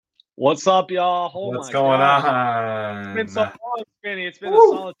What's up, y'all? Oh What's my going gosh. It's been so on? long, Spinny. It's been a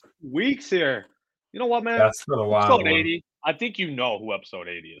Woo! solid 2 weeks here. You know what, man? That's been a wild Episode one. 80. I think you know who episode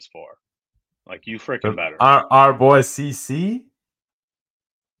 80 is for. Like, you freaking better. Our boy CC.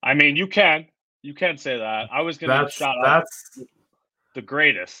 I mean, you can. You can say that. I was going to shout out the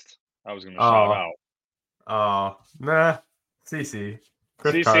greatest. I was going to shout out. Oh, nah. CC.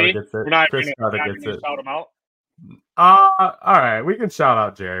 Chris CC? Carter gets it. We're not Chris Carter going gets to it. shout him out? All right. We can shout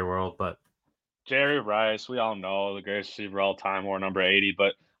out Jerry World, but Jerry Rice, we all know the greatest receiver of all time, or number 80.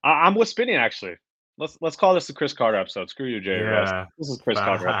 But I'm with Spinny, actually. Let's call this the Chris Carter episode. Screw you, Jerry Rice. This is Chris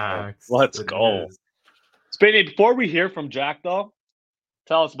Carter episode. Let's go. Spinny, before we hear from Jack, though,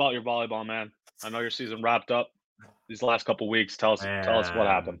 tell us about your volleyball, man. I know your season wrapped up these last couple weeks. Tell us what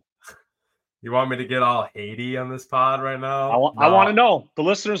happened. You want me to get all Haiti on this pod right now? I want to know. The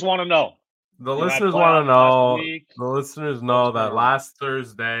listeners want to know. The listeners want to know. The listeners know that last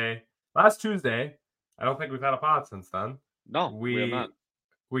Tuesday, I don't think we've had a pod since then. No, we have not.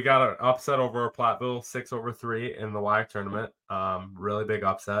 We got an upset over Platteville, 6-3 in the WAC tournament. Really big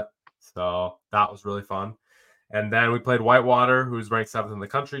upset. So that was really fun. And then we played Whitewater, who's ranked 7th in the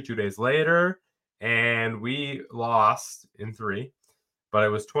country, 2 days later. And we lost in 3. But it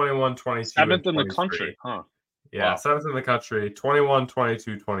was 21-22. 7th in the country, huh? Yeah, wow. 7th in the country,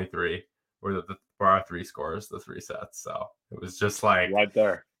 21-22-23 were our 3 scores, the 3 sets. So it was just like right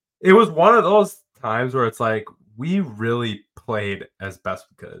there. It was one of those times where it's like we really played as best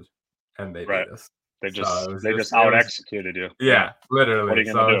we could, and they did us. They just out executed you. Yeah, literally. What are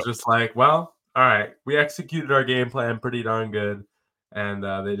you gonna do? It's just like, well, all right, we executed our game plan pretty darn good, and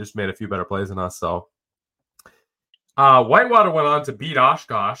they just made a few better plays than us. So Whitewater went on to beat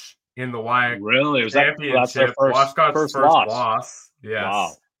Oshkosh in the WAC championship. That's their first loss. Yes.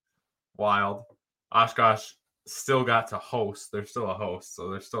 Wow. Wild. Oshkosh still got to host. They're still a host, so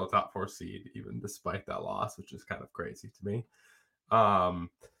they're still a top 4 seed, even despite that loss, which is kind of crazy to me.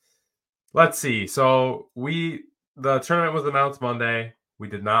 Let's see. So the tournament was announced Monday. We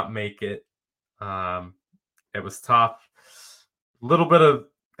did not make it. It was tough. Little bit of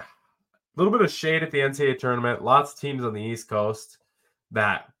shade at the NCAA tournament. Lots of teams on the East Coast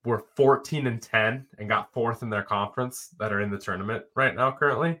that were 14-10 and got 4th in their conference that are in the tournament right now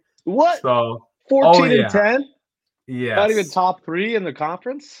currently. What? So 14-10? Yeah. Not even top 3 in the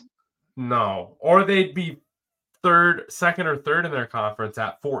conference? No. Or they'd be second or third in their conference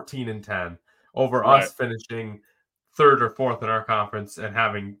at 14-10 over us finishing 3rd or 4th in our conference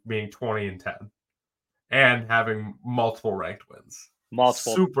and being 20-10 and having multiple ranked wins.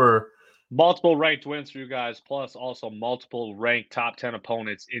 Multiple ranked wins for you guys, plus also multiple ranked top 10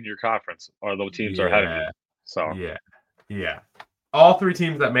 opponents in your conference, or the teams are ahead of you. So yeah. All 3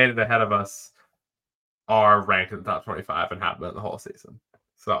 teams that made it ahead of us are ranked in the top 25 and have been the whole season.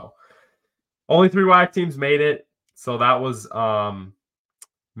 So only 3 WAC teams made it. So that was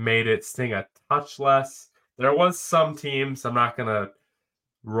made it sting a touch less. There was some teams, I'm not going to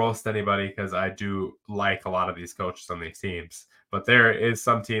roast anybody because I do like a lot of these coaches on these teams, but there is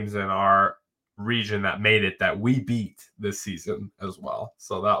some teams in our region that made it that we beat this season as well.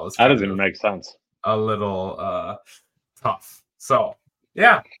 So that doesn't even make sense. A little tough. So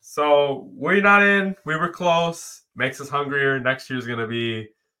yeah, so we're not in. We were close. Makes us hungrier. Next year's gonna be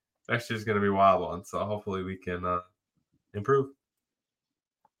a wild one. So hopefully we can improve.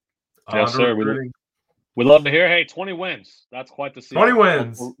 Yes, sir. We'd love to hear. Hey, 20 wins. That's quite the season. 20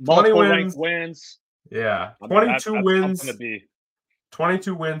 wins. Multiple ranked wins. Yeah. 22 wins.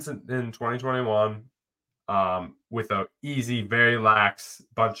 22 wins in 2021. With a easy, very lax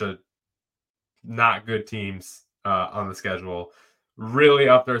bunch of not good teams on the schedule. Really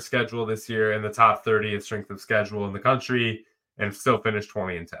up their schedule this year in the top 30 in strength of schedule in the country, and still finished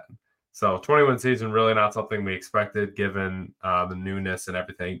 20-10. So 20-win season, really not something we expected given the newness and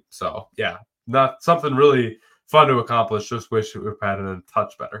everything. So yeah, not something really fun to accomplish. Just wish we had it a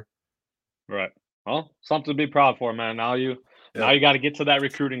touch better. Right. Well, something to be proud for, man. Now you got to get to that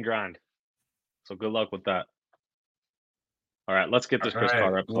recruiting grind. So good luck with that. All right, let's get this Chris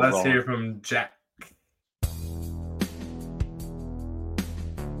Carter episode rolling. Let's hear from Jack.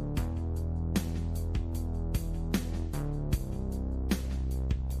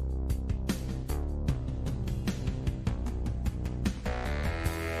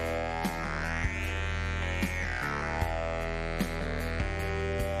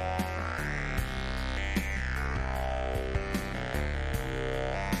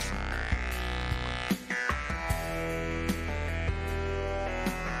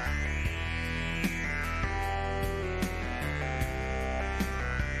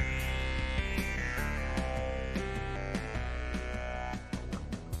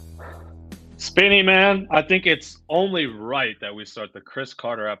 Spinny, man, I think it's only right that we start the Chris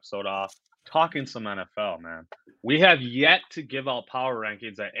Carter episode off talking some NFL, man. We have yet to give out power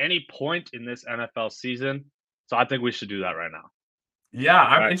rankings at any point in this NFL season, so I think we should do that right now. Yeah,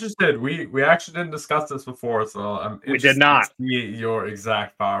 I'm interested. We actually didn't discuss this before, so I'm interested we did not. to see your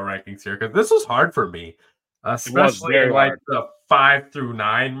exact power rankings here because this was hard for me, especially in like the 5 through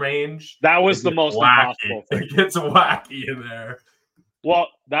 9 range. That was the most impossible thing. It gets wacky in there. Well,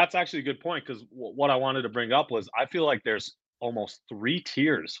 that's actually a good point because what I wanted to bring up was I feel like there's almost 3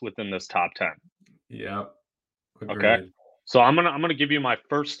 tiers within this top 10. Yep. Okay. So I'm gonna give you my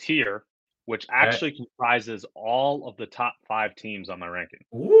first tier, which actually comprises all of the top 5 teams on my ranking.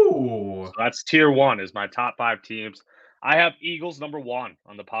 Ooh. So that's tier 1 is my top 5 teams. I have Eagles number 1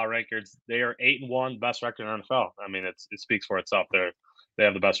 on the power rankings. They are 8-1, best record in NFL. I mean, it speaks for itself. They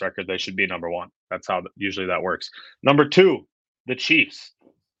have the best record. They should be number 1. That's how usually that works. Number 2, the Chiefs.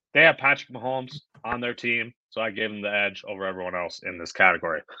 They have Patrick Mahomes on their team, so I gave them the edge over everyone else in this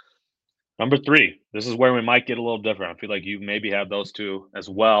category. Number 3, this is where we might get a little different. I feel like you maybe have those two as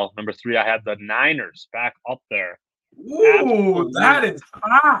well. Number 3, I had the Niners back up there. Ooh, that is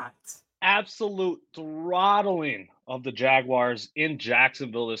hot. Absolute throttling of the Jaguars in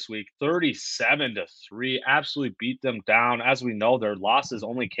Jacksonville this week, 37-3. Absolutely beat them down. As we know, their losses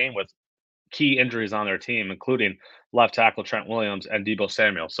only came with key injuries on their team, including left tackle Trent Williams and Deebo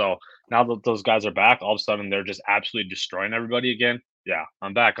Samuel. So now that those guys are back, all of a sudden they're just absolutely destroying everybody again. Yeah,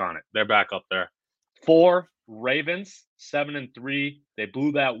 I'm back on it. They're back up there. 4, Ravens, 7-3. They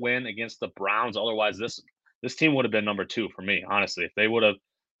blew that win against the Browns. Otherwise, this team would have been number 2 for me, honestly. If they would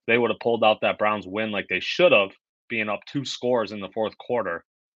have pulled out that Browns win like they should have, being up 2 scores in the fourth quarter,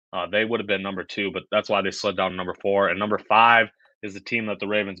 they would have been number 2. But that's why they slid down to number 4. And number 5 is the team that the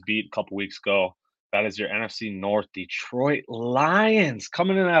Ravens beat a couple weeks ago. That is your NFC North Detroit Lions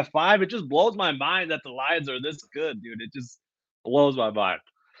coming in at 5. It just blows my mind that the Lions are this good, dude. It just blows my mind.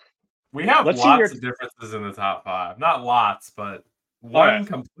 We have lots of differences in the top 5. Not lots, but one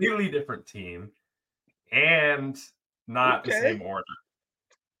completely different team and not the same order.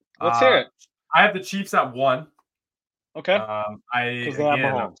 Let's hear it. I have the Chiefs at 1. Okay. Because they have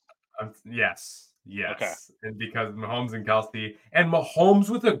Mahomes. Yes. Okay. And because Mahomes and Kelsey and Mahomes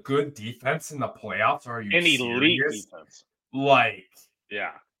with a good defense in the playoffs, are you serious? Elite defense. Like,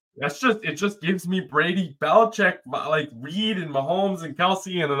 yeah. It just gives me Brady, Belichick, like Reed and Mahomes and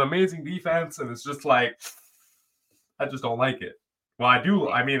Kelsey and an amazing defense, and it's just like I just don't like it. Well, I do.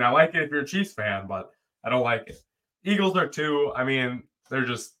 I mean, I like it if you're a Chiefs fan, but I don't like it. Eagles are 2. I mean, they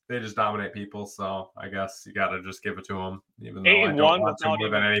just dominate people, so I guess you got to just give it to them, even though I don't want to more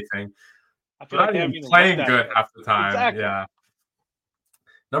than anything. I feel like they're playing good half the time. Exactly. Yeah.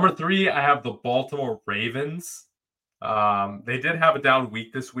 Number 3, I have the Baltimore Ravens. They did have a down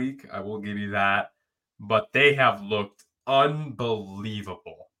week this week. I will give you that, but they have looked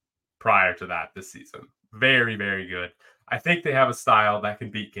unbelievable prior to that this season. Very, very good. I think they have a style that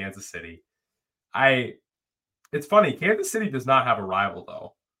can beat Kansas City. It's funny. Kansas City does not have a rival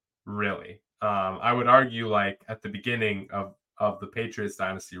though. Really. I would argue like at the beginning of the Patriots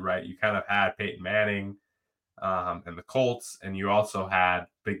dynasty, right? You kind of had Peyton Manning and the Colts, and you also had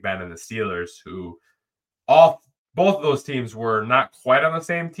Big Ben and the Steelers, who both of those teams were not quite on the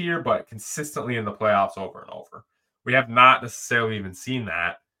same tier, but consistently in the playoffs over and over. We have not necessarily even seen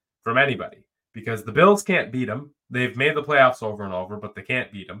that from anybody because the Bills can't beat them. They've made the playoffs over and over, but they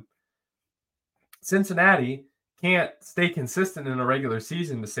can't beat them. Cincinnati can't stay consistent in a regular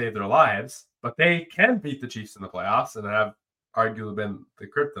season to save their lives, but they can beat the Chiefs in the playoffs and have arguably been the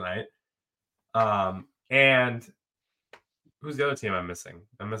kryptonite. And who's the other team I'm missing?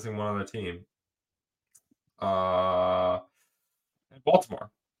 I'm missing one other team. Baltimore.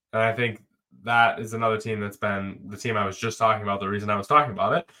 And I think that is another team that's been the team I was just talking about, the reason I was talking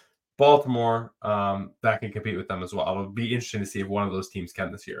about it. Baltimore, that can compete with them as well. It'll be interesting to see if one of those teams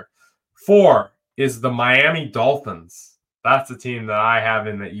can this year. 4 is the Miami Dolphins. That's the team that I have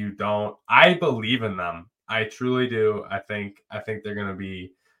in that you don't. I believe in them. I truly do. I think they're going to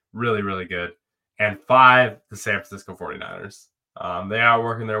be really, really good. And 5, the San Francisco 49ers. They are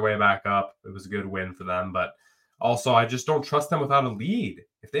working their way back up. It was a good win for them, but also I just don't trust them without a lead.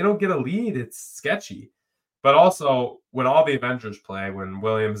 If they don't get a lead, it's sketchy. But also, when all the Avengers play, when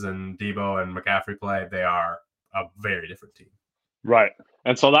Williams and Deebo and McCaffrey play, they are a very different team. Right.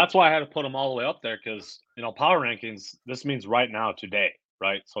 And so that's why I had to put them all the way up there because, power rankings, this means right now, today,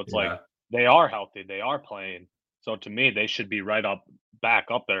 right? So it's like they are healthy. They are playing. So to me, they should be back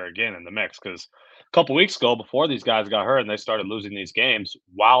up there again in the mix because a couple weeks ago, before these guys got hurt and they started losing these games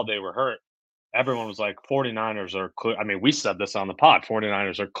while they were hurt, everyone was like 49ers are clear. I mean, we said this on the pod.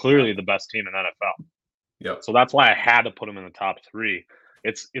 49ers are clearly the best team in NFL. Yep. So that's why I had to put them in the top 3.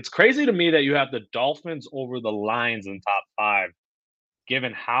 It's crazy to me that you have the Dolphins over the Lions in top 5,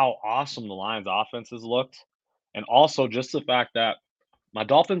 given how awesome the Lions offenses looked. And also just the fact that my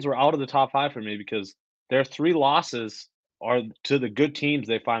Dolphins were out of the top 5 for me because their 3 losses are to the good teams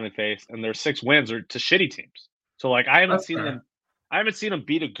they finally faced, and their 6 wins are to shitty teams. So like I haven't seen them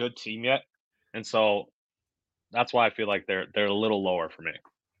beat a good team yet. And so that's why I feel like they're a little lower for me.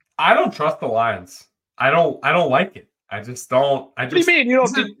 I don't trust the Lions. I don't like it. I just don't. What do you mean? You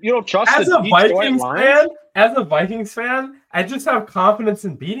don't trust as a Vikings fan? As a Vikings fan, I just have confidence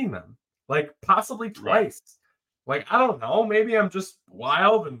in beating them, like possibly twice. Right. Like I don't know. Maybe I'm just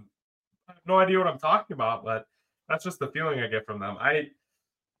wild and I have no idea what I'm talking about, but that's just the feeling I get from them. I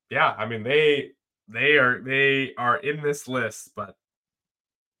mean they are in this list, but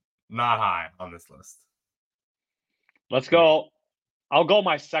not high on this list. Let's go. I'll go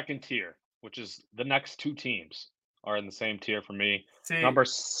my second tier, which is the next 2 teams are in the same tier for me. Number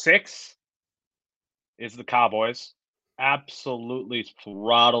 6 is the Cowboys. Absolutely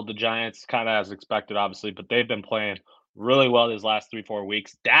throttled the Giants, kind of as expected, obviously, but they've been playing really well these last 3-4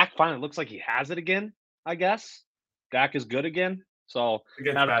 weeks. Dak finally looks like he has it again, I guess. Dak is good again, so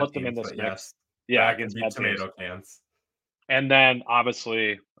had to put them in this mix. Yes. Yeah, against bad tomato cans. And then,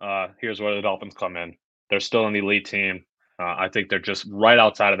 obviously, here's where the Dolphins come in. They're still an elite team. I think they're just right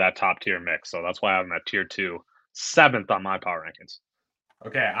outside of that top tier mix. So that's why I'm at tier 2, 7th on my power rankings.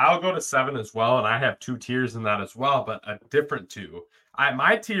 Okay, I'll go to 7 as well, and I have 2 tiers in that as well, but a different 2.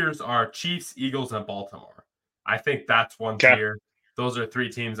 My tiers are Chiefs, Eagles, and Baltimore. I think that's one tier. Those are 3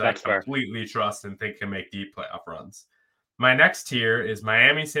 teams that I completely trust and think can make deep playoff runs. My next tier is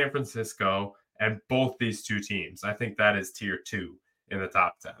Miami, San Francisco, and both these 2 teams. I think that is tier 2 in the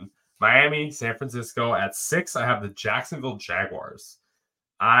top 10. Miami, San Francisco. At 6, I have the Jacksonville Jaguars.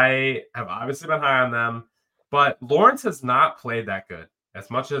 I have obviously been high on them, but Lawrence has not played that good. As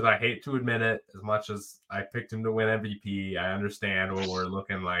much as I hate to admit it, as much as I picked him to win MVP, I understand what we're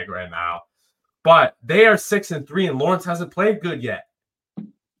looking like right now. But they are 6-3, and Lawrence hasn't played good yet.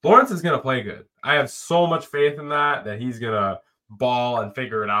 Lawrence is going to play good. I have so much faith in that he's going to ball and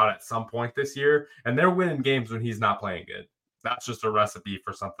figure it out at some point this year. And they're winning games when he's not playing good. That's just a recipe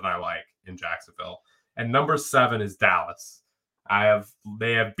for something I like in Jacksonville. And number 7 is Dallas.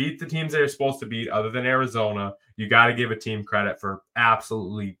 They have beat the teams they're supposed to beat other than Arizona. You got to give a team credit for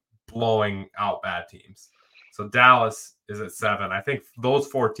absolutely blowing out bad teams. So Dallas is at 7. I think those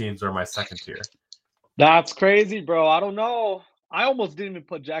 4 teams are my second tier. That's crazy, bro. I don't know. I almost didn't even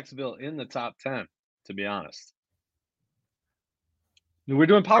put Jacksonville in the top 10, to be honest. We're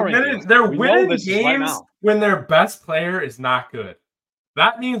doing power rankings. They're winning games when their best player is not good.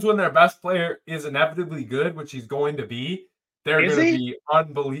 That means when their best player is inevitably good, which he's going to be, they're going to be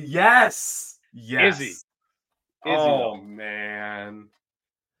unbelievable. Yes. Is he? Oh, man.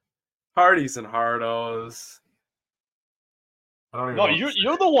 Hardies and Hardos. No,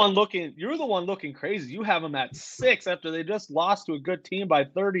 you're the one looking crazy. You have them at 6 after they just lost to a good team by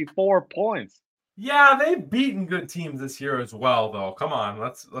 34 points. Yeah, they've beaten good teams this year as well, though. Come on,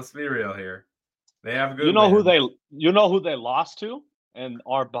 let's be real here. They have good. You know who they lost to and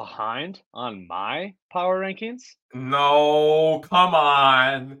are behind on my power rankings? No, come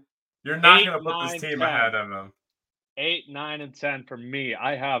on. You're not going to put this team 10. ahead of them. 8, 9, and 10 for me.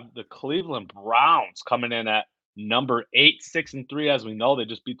 I have the Cleveland Browns coming in at number 8, 6-3. As we know, they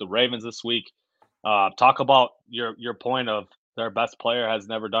just beat the Ravens this week. Talk about your point of their best player has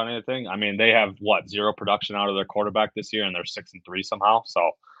never done anything. I mean, they have 0 production out of their quarterback this year, and they're 6-3 somehow.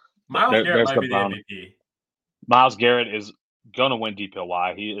 So Myles Garrett might be the MVP. Myles Garrett is gonna win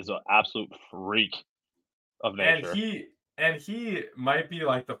DPOY. He is an absolute freak of nature. And he might be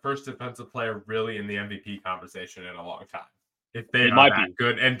like the first defensive player really in the MVP conversation in a long time. If they are that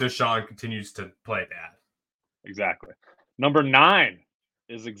good and Deshaun continues to play bad. Exactly. Number 9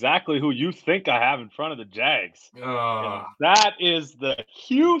 is exactly who you think I have in front of the Jags. That is the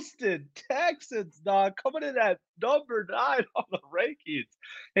Houston Texans, dog, coming in at number 9 on the rankings.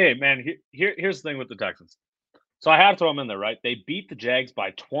 Hey, man, here's the thing with the Texans. So I have to throw them in there, right? They beat the Jags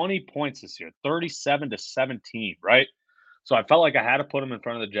by 20 points this year, 37-17, right? So I felt like I had to put them in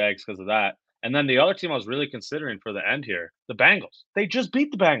front of the Jags because of that. And then the other team I was really considering for the end here, the Bengals. They just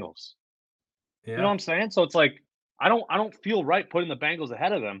beat the Bengals. Yeah. You know what I'm saying? So it's like I don't feel right putting the Bengals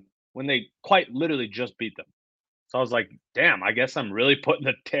ahead of them when they quite literally just beat them. So I was like, damn, I guess I'm really putting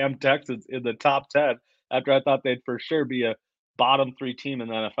the damn Texans in the top 10 after I thought they'd for sure be a bottom 3 team in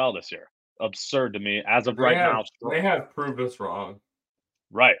the NFL this year. Absurd to me as of right now. They have proved us wrong.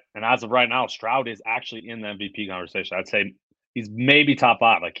 Right. And as of right now, Stroud is actually in the MVP conversation. I'd say he's maybe top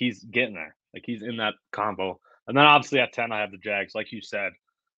 5. Like, he's getting there. Like, he's in that combo. And then obviously at 10, I have the Jags. Like you said,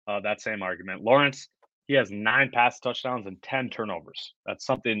 that same argument. Lawrence, he has 9 pass touchdowns and 10 turnovers. That's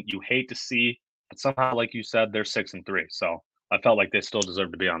something you hate to see. But somehow, like you said, they're 6-3. So I felt like they still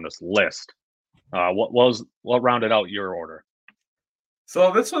deserve to be on this list. What rounded out your order?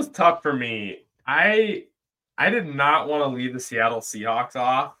 So this was tough for me. I did not want to leave the Seattle Seahawks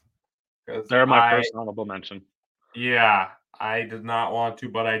off. They're my first honorable mention. Yeah, I did not want to,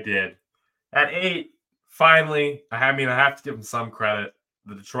 but I did. At 8, finally, I have to give them some credit.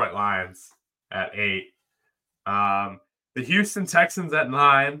 The Detroit Lions at 8. The Houston Texans at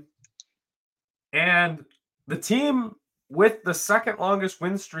 9. And the team with the second longest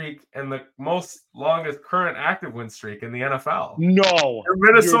win streak and the most longest current active win streak in the NFL. No. The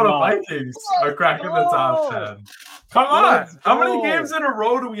Minnesota Vikings are cracking the top 10. Come on. How many games in a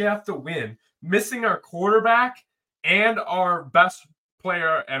row do we have to win? Missing our quarterback and our best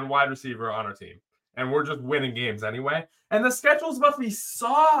player and wide receiver on our team. And we're just winning games anyway. And the schedule's about to be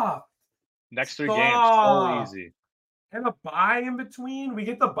soft. Next 3 games, so easy. And a bye in between. We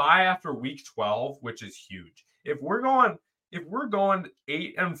get the bye after week 12, which is huge. If we're going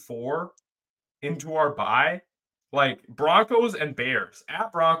 8-4 into our bye, like Broncos and Bears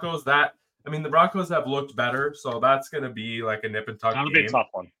at Broncos, the Broncos have looked better, so that's going to be like a nip and tuck game. That'll be a tough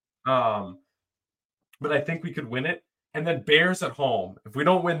one. But I think we could win it. And then Bears at home. If we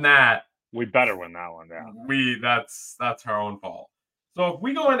don't win that, we better win that one. Yeah, that's our own fault. So if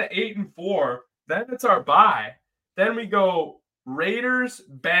we go into 8-4, then it's our bye. Then we go Raiders,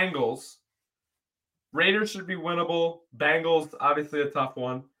 Bengals. Raiders should be winnable. Bengals, obviously a tough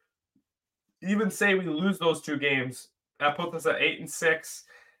one. Even say we lose those 2 games, that puts us at 8-6.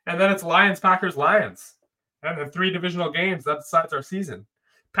 And then it's Lions, Packers, Lions. And then 3 divisional games, that decides our season.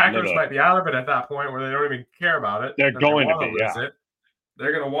 Packers might be out of it at that point where they don't even care about it. They're going to be, yeah.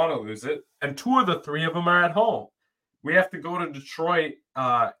 They're going to want to lose it. And 2 of the 3 of them are at home. We have to go to Detroit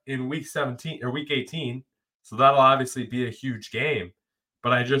in week 17 or week 18. So that'll obviously be a huge game.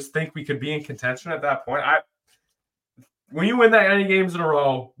 But I just think we could be in contention at that point. When you win that many games in a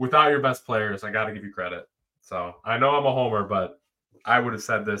row without your best players, I got to give you credit. So I know I'm a homer, but I would have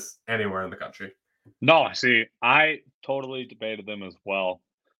said this anywhere in the country. No, see, I totally debated them as well.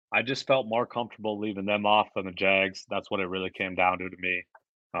 I just felt more comfortable leaving them off than the Jags. That's what it really came down to me.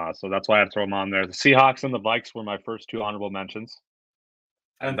 So that's why I had to throw them on there. The Seahawks and the Vikes were my first 2 honorable mentions.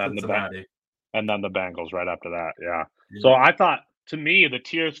 And then Cincinnati. And then the Bengals right after that, yeah. So I thought, to me, the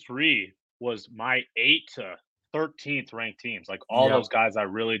tier 3 was my 8 to 13th ranked teams. Like all those guys I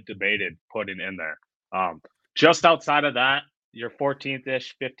really debated putting in there. Just outside of that, your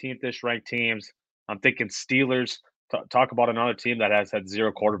 14th-ish, 15th-ish ranked teams, I'm thinking Steelers. Talk about another team that has had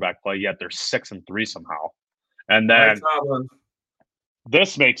 0 quarterback play, yet they're 6-3 somehow. And then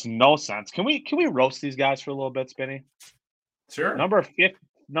this makes no sense. Can we roast these guys for a little bit, Spinny? Sure.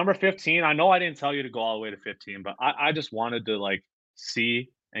 Number 15, I know I didn't tell you to go all the way to 15, but I just wanted to see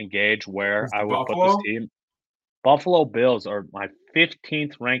and gauge where I would put this team. Buffalo Bills are my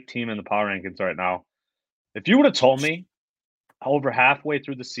 15th ranked team in the power rankings right now. If you would have told me over halfway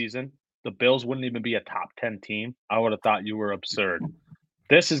through the season, the Bills wouldn't even be a top 10 team, I would have thought you were absurd.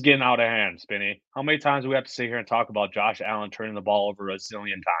 This is getting out of hand, Spinny. How many times do we have to sit here and talk about Josh Allen turning the ball over a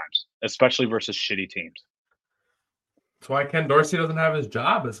zillion times, especially versus shitty teams? That's why Ken Dorsey doesn't have his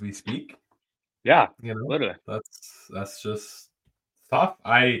job as we speak. Yeah, literally. That's just tough.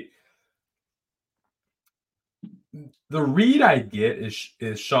 The read I get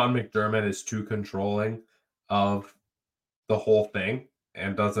is Sean McDermott is too controlling of the whole thing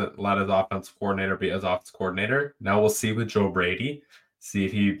and doesn't let his offensive coordinator be his offensive coordinator. Now we'll see with Joe Brady, see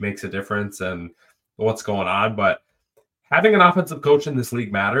if he makes a difference and what's going on. But having an offensive coach in this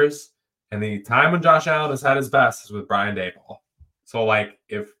league matters. And the time when Josh Allen has had his best is with Brian Daboll. So,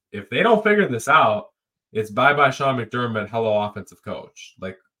 if they don't figure this out, it's bye-bye Sean McDermott, hello offensive coach.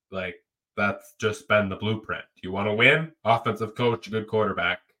 Like that's just been the blueprint. You want to win? Offensive coach, good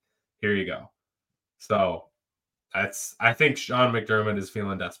quarterback. Here you go. So, I think Sean McDermott is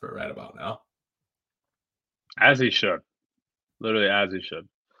feeling desperate right about now. As he should. Literally as he should.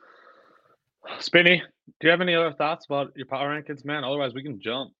 Spinny, do you have any other thoughts about your power rankings, man? Otherwise, we can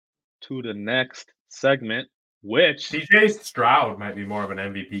jump to the next segment, which CJ Stroud might be more of an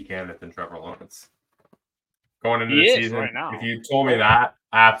MVP candidate than Trevor Lawrence going into the season right now. If you told me that,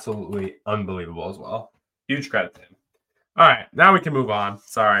 absolutely unbelievable as well. Huge credit to him. All right, now we can move on.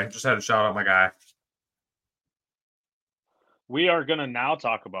 Sorry, just had to shout out my guy. We are going to now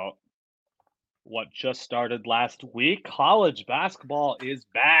talk about what just started last week. College basketball is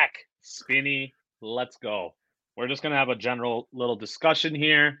back. Spinny, let's go. We're just gonna have a general little discussion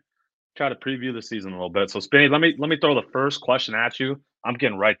here. Try to preview the season a little bit. So, Spinny, let me throw the first question at you. I'm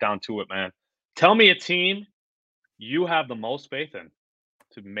getting right down to it, man. Tell me a team you have the most faith in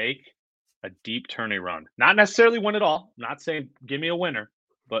to make a deep tourney run. Not necessarily win it all. I'm not saying give me a winner,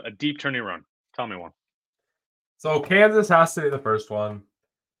 but a deep tourney run. Tell me one. So Kansas has to be the first one.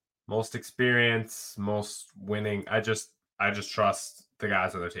 Most experience, most winning. I just trust the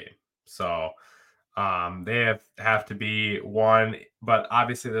guys on their team. So they have to be one, but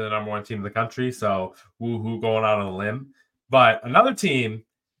obviously they're the number one team in the country. So woohoo, going out on a limb. But another team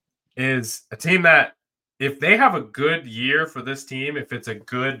is a team that if they have a good year for this team, if it's a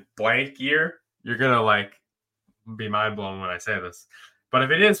good blank year, you're gonna like be mind blown when I say this. But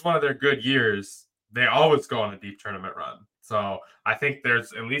if it is one of their good years, they always go on a deep tournament run. So I think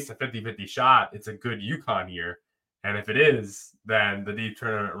there's at least a 50-50 shot it's a good UConn year. And if it is, then the deep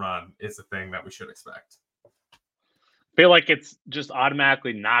tournament run is the thing that we should expect. I feel like it's just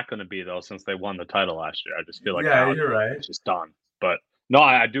automatically not going to be, though, since they won the title last year. I just feel like you're right. It's just done. But no,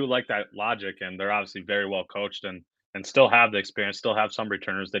 I do like that logic, and they're obviously very well coached and still have the experience, still have some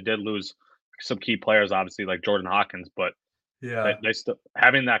returners. They did lose some key players, obviously, like Jordan Hawkins, but they still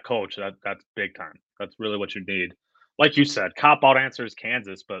having that coach, that's big time. That's really what you need. Like you said, cop out answer is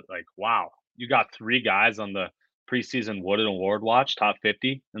Kansas, but like, wow, you got 3 guys on the preseason Wooden Award watch, top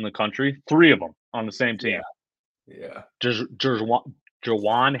 50 in the country, 3 of them on the same team. Yeah.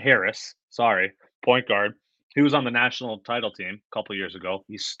 Juwan Harris, point guard. He was on the national title team a couple years ago.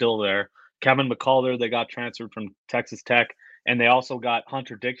 He's still there. Kevin McCullough, they got transferred from Texas Tech, and they also got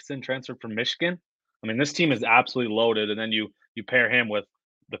Hunter Dickinson transferred from Michigan. I mean, this team is absolutely loaded, and then you pair him with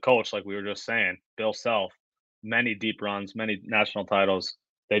the coach, like we were just saying, Bill Self. Many deep runs, many national titles.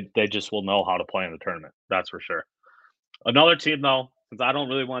 They just will know how to play in the tournament. That's for sure. Another team, though, since I don't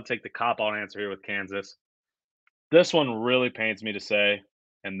really want to take the cop-out answer here with Kansas, this one really pains me to say,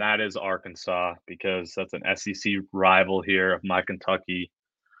 and that is Arkansas, because that's an SEC rival here of my Kentucky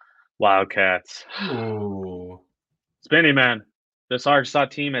Wildcats. Ooh. Spinny, man. This Arkansas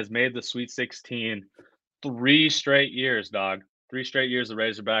team has made the Sweet 16 3 straight years, dog. 3 straight years the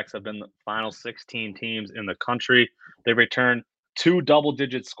Razorbacks have been the final 16 teams in the country. They returned 2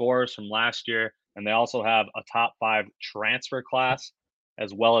 double-digit scores from last year, and they also have a top 5 transfer class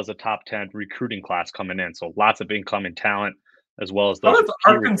as well as a top 10 recruiting class coming in. So lots of incoming talent as well as those. How does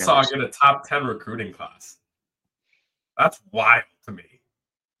Arkansas get a top 10 recruiting class? That's wild to me.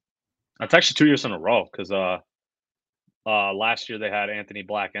 That's actually 2 years in a row because last year they had Anthony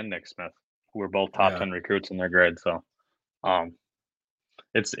Black and Nick Smith, who were both top 10 recruits in their grade. So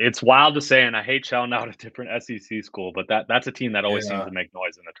it's wild to say, and I hate shouting out a different SEC school, but that's a team that always seems to make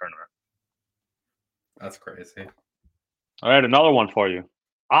noise in the tournament. That's crazy. All right, another one for you.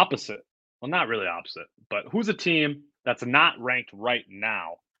 Opposite. Well, not really opposite, but who's a team that's not ranked right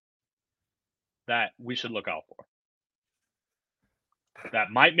now that we should look out for? That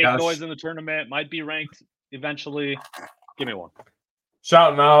might make noise in the tournament, might be ranked eventually. Give me one.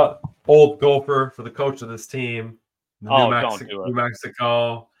 Shouting out Old Gopher for the coach of this team. Don't do it. New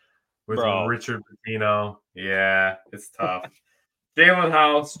Mexico with Richard Pitino. Yeah, it's tough. Jalen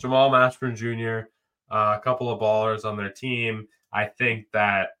House, Jamal Mashburn Jr., a couple of ballers on their team. I think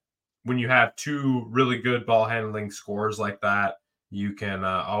that when you have 2 really good ball handling scores like that, you can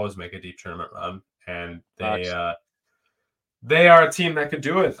always make a deep tournament run. And they are a team that could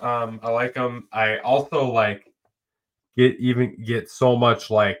do it. I like them. I also get so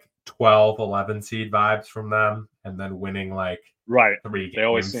much 12, 11 seed vibes from them, and then winning 3 games. They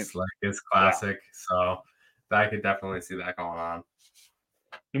always seem it's classic. Yeah. So I could definitely see that going on.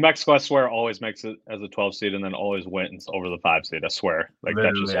 New Mexico, I swear, always makes it as a 12 seed and then always wins over the 5 seed. I swear,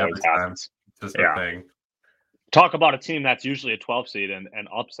 that just always happens. Just a thing. Talk about a team that's usually a 12 seed and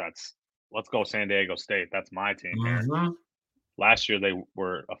upsets. Let's go San Diego State. That's my team here. Last year they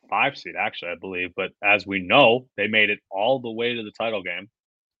were a 5 seed, actually, I believe. But as we know, they made it all the way to the title game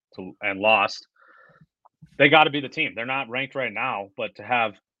and lost. They got to be the team. They're not ranked right now, but to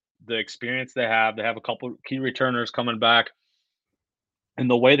have the experience they have a couple key returners coming back. And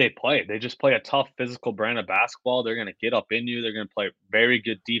the way they play, they just play a tough physical brand of basketball. They're going to get up in you. They're going to play very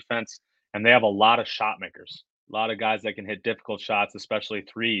good defense. And they have a lot of shot makers, a lot of guys that can hit difficult shots, especially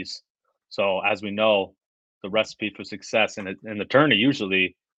threes. So as we know, the recipe for success in the tourney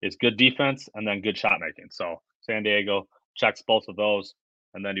usually is good defense and then good shot making. So San Diego checks both of those.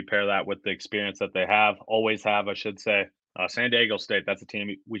 And then you pair that with the experience that they always have, I should say. San Diego State, that's a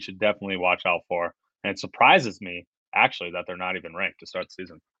team we should definitely watch out for. And it surprises me, actually, that they're not even ranked to start the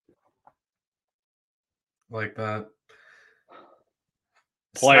season. Like that.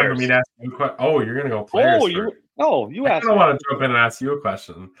 Players. Me to ask you you're gonna go players. You I asked. kind of want to jump in and ask you a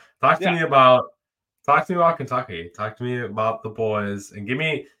question. Talk to me about Kentucky. Talk to me about the boys, and give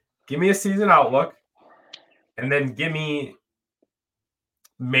me a season outlook, and then give me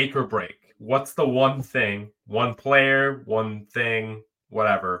make or break. What's the one thing, one player, one thing,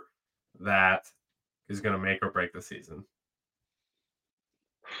 whatever, that is going to make or break the season?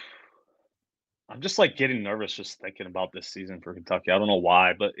 I'm just like getting nervous just thinking about this season for Kentucky. I don't know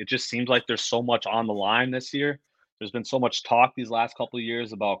why, but it just seems like there's so much on the line this year. There's been so much talk these last couple of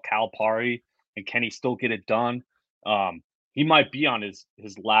years about Calipari and can he still get it done? He might be on his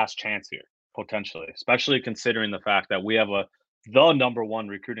last chance here potentially, especially considering the fact that we have the number one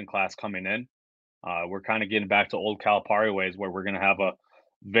recruiting class coming in. We're kind of getting back to old Calipari ways where we're going to have a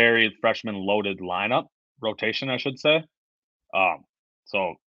very freshman loaded lineup rotation, I should say.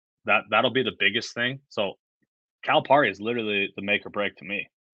 So that'll be the biggest thing. So Calipari is literally the make or break to me.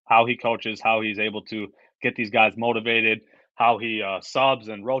 How he coaches, how he's able to get these guys motivated, how he subs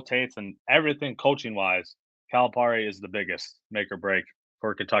and rotates and everything coaching wise. Calipari is the biggest make or break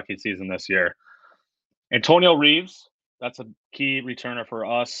for Kentucky season this year. Antonio Reeves, that's a key returner for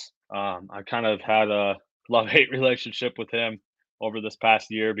us. I kind of had a love-hate relationship with him over this past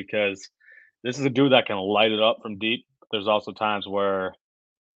year because this is a dude that can light it up from deep. There's also times where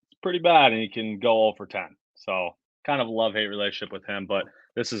it's pretty bad and he can go 0 for 10. So kind of a love-hate relationship with him, but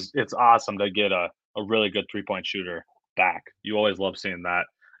it's awesome to get a really good three-point shooter back. You always love seeing that.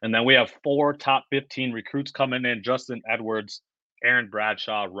 And then we have 4 top 15 recruits coming in: Justin Edwards, Aaron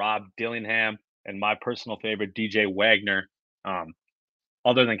Bradshaw, Rob Dillingham, and my personal favorite, DJ Wagner.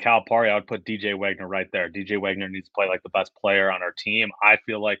 Other than Calipari, I would put DJ Wagner right there. DJ Wagner needs to play like the best player on our team. I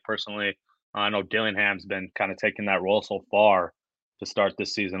feel like personally, I know Dillingham's been kind of taking that role so far to start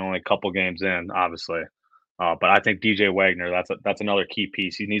this season, only a couple games in, obviously. But I think DJ Wagner, that's another key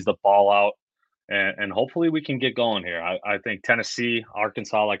piece. He needs the ball out, and hopefully we can get going here. I think Tennessee,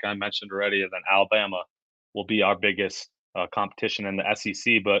 Arkansas, like I mentioned already, and then Alabama will be our biggest competition in the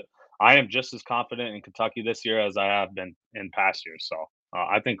SEC. But I am just as confident in Kentucky this year as I have been in past years. So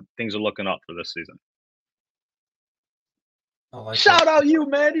I think things are looking up for this season. Shout out you,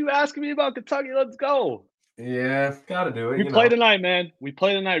 man. You asking me about Kentucky. Let's go. Yeah, got to do it. We play tonight, man. We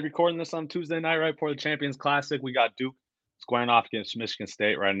play tonight, recording this on Tuesday night, right before the Champions Classic. We got Duke squaring off against Michigan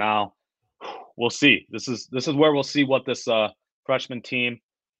State right now. We'll see. This is where we'll see what this freshman team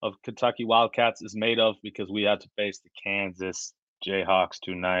of Kentucky Wildcats is made of, because we had to face the Kansas Jayhawks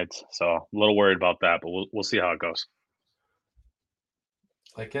 2 nights. So a little worried about that, but we'll see how it goes.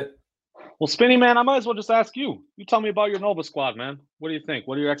 Like it. Well, Spinny, man, I might as well just ask you. You tell me about your Nova squad, man. What do you think?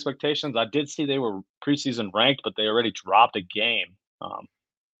 What are your expectations? I did see they were preseason ranked, but they already dropped a game.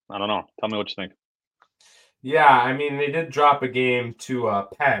 I don't know. Tell me what you think. Yeah, I mean, they did drop a game to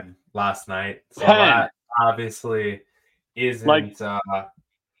Penn last night. So that obviously isn't like the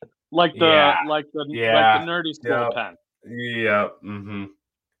nerdy school of Penn. Yeah. Mm-hmm.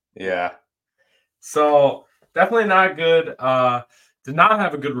 Yeah. So definitely not good. Did not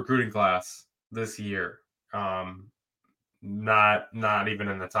have a good recruiting class this year. Not even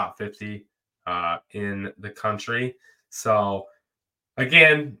in the top 50 in the country. So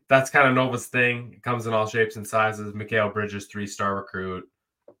again, that's kind of Nova's thing. It comes in all shapes and sizes. Mikal Bridges, 3-star recruit.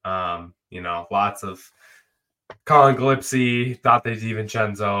 Lots of Colin Gillespie, Dante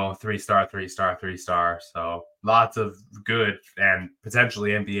DiVincenzo, 3-star. So lots of good and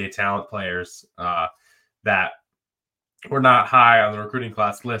potentially NBA talent players that were not high on the recruiting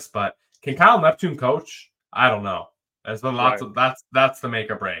class list. But can Kyle Neptune coach? I don't know. There's been lots of that's the make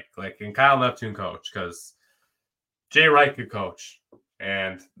or break. Like, can Kyle Neptune coach? Because Jay Wright could coach,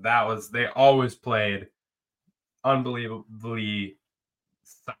 and they always played unbelievably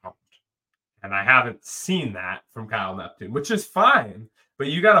sound. And I haven't seen that from Kyle Neptune, which is fine. But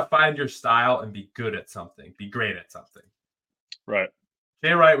you got to find your style and be good at something. Be great at something. Right.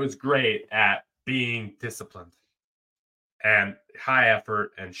 Jay Wright was great at being disciplined and high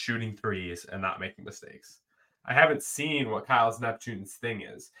effort and shooting threes and not making mistakes. I haven't seen what Kyle Neptune's thing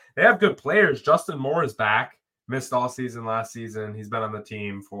is. They have good players. Justin Moore is back. Missed all season last season. He's been on the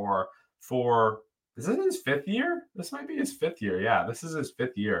team for is this his 5th year? This might be his 5th year. Yeah, this is his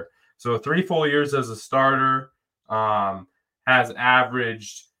 5th year. So 3 full years as a starter. Has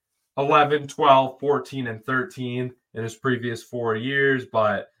averaged 11, 12, 14, and 13 in his previous 4 years,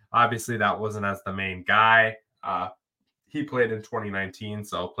 but obviously that wasn't as the main guy. He played in 2019,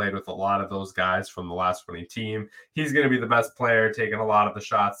 so played with a lot of those guys from the last 20 team. He's going to be the best player, taking a lot of the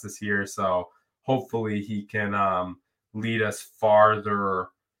shots this year, so hopefully he can lead us farther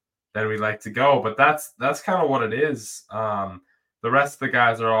than we'd like to go. But that's kind of what it is. The rest of the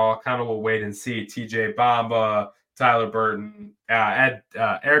guys are all kind of a wait and see. TJ Bamba, Tyler Burton,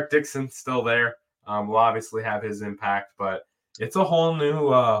 Eric Dixon still there. Will obviously have his impact, but it's a whole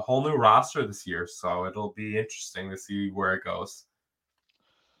new roster this year, so it'll be interesting to see where it goes.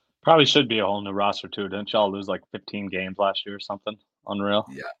 Probably should be a whole new roster too. Didn't y'all lose like 15 games last year or something? Unreal.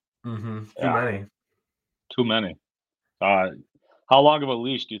 Yeah. Mm-hmm. Too many. How long of a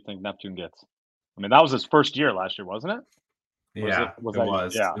leash do you think Neptune gets? I mean, that was his first year last year, wasn't it? Yeah,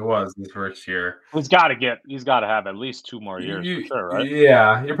 it was his first year. He's got to have at least 2 more years for sure, right?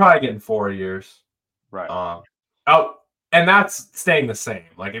 Yeah, you're probably getting 4 years. Right. And that's staying the same.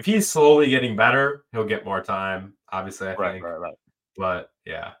 Like if he's slowly getting better, he'll get more time. Obviously, I think. Right. But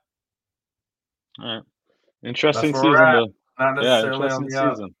yeah. All right. Interesting season. Interesting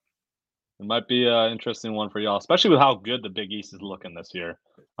season. It might be an interesting one for y'all, especially with how good the Big East is looking this year,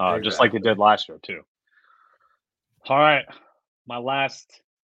 exactly. Just like it did last year too. All right, my last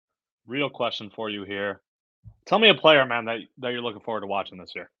real question for you here. Tell me a player, man, that you're looking forward to watching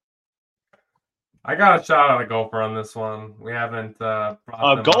this year. I got a shout out a Gopher on this one. We haven't brought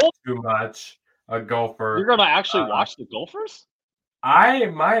them up too much. A Gopher. You're gonna actually watch the Gophers? I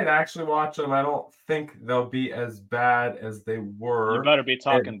might actually watch them. I don't think they'll be as bad as they were. You better be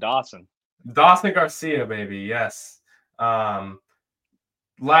talking Dawson. Dawson Garcia, baby, yes.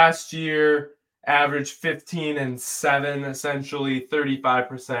 Last year, averaged 15 and 7, essentially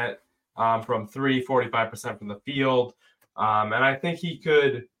 35% from 3, 45% from the field, and I think he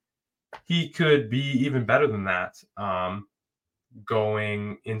could be even better than that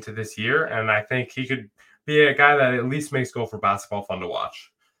going into this year, and I think he could be a guy that at least makes Gopher basketball fun to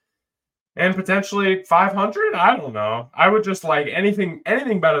watch. And potentially 500? I don't know. I would just like anything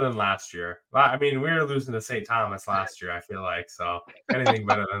better than last year. I mean, we were losing to St. Thomas last year, I feel like. So anything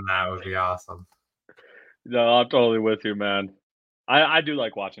better than that would be awesome. No, I'm totally with you, man. I do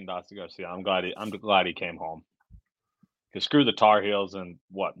like watching Dawson Garcia. I'm glad he came home. Because screw the Tar Heels and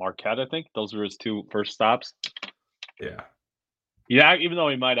Marquette, I think. Those were his 2 first stops. Yeah. Yeah, even though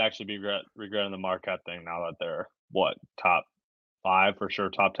he might actually be regretting the Marquette thing now that they're, top 5 for sure,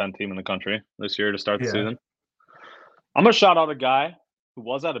 top 10 team in the country this year to start the season. I'm going to shout out a guy who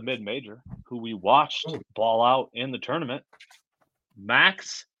was at a mid-major, who we watched ball out in the tournament,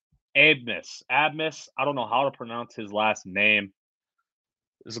 Max Abmas. Abmas, I don't know how to pronounce his last name.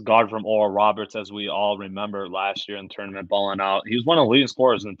 This is a guard from Oral Roberts, as we all remember last year in the tournament balling out. He was one of the leading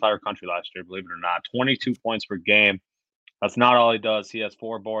scorers in the entire country last year, believe it or not. 22 points per game. That's not all he does. He has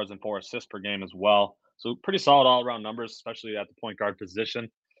 4 boards and 4 assists per game as well. So pretty solid all-around numbers, especially at the point guard position.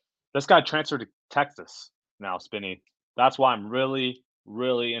 This guy transferred to Texas now, Spinny. That's why I'm really,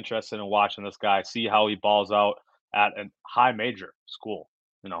 really interested in watching this guy, see how he balls out at a high major school.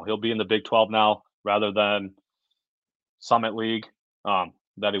 He'll be in the Big 12 now rather than Summit League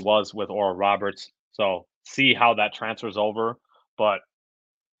that he was with Oral Roberts. So see how that transfers over. But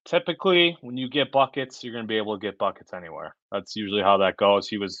typically, when you get buckets, you're going to be able to get buckets anywhere. That's usually how that goes.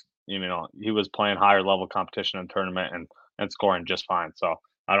 He was playing higher level competition in tournament and scoring just fine. So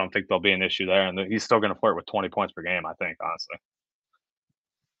I don't think there'll be an issue there. And he's still going to flirt with 20 points per game, I think, honestly.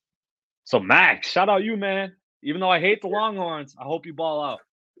 So Max, shout out you, man. Even though I hate the Longhorns, I hope you ball out.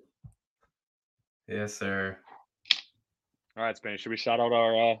 Yes, sir. All right, Spain. Should we shout out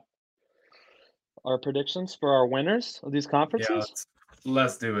our predictions for our winners of these conferences? Yeah,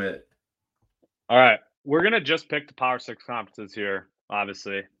 let's do it. All right. We're going to just pick the Power 6 conferences here,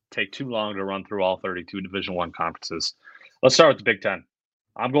 obviously. Take too long to run through all 32 Division I conferences. Let's start with the Big Ten.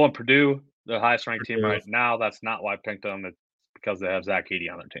 I'm going Purdue, the highest-ranked team right now. That's not why I picked them. It's because they have Zach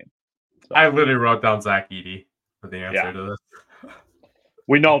Edey on their team. So, I literally wrote down Zach Edey for the answer to this.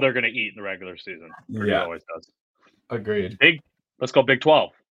 We know they're going to eat in the regular season. Purdue always does. Agreed. Let's go Big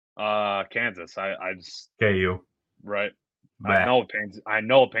 12. Kansas. I just KU. Right. I know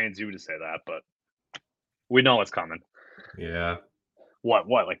it pains you to say that, but we know it's coming. Yeah. What,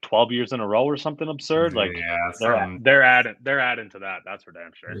 like 12 years in a row or something absurd? Like yeah, they're adding to that. That's for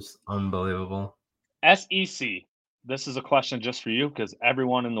damn sure. Just unbelievable. SEC. This is a question just for you because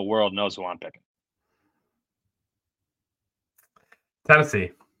everyone in the world knows who I'm picking.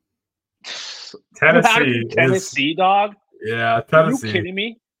 Tennessee. Tennessee, dog? Yeah, Tennessee. Are you kidding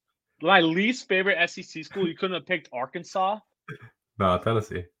me? My least favorite SEC school, you couldn't have picked Arkansas? No,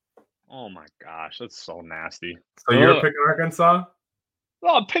 Tennessee. Oh, my gosh. That's so nasty. So you're picking Arkansas?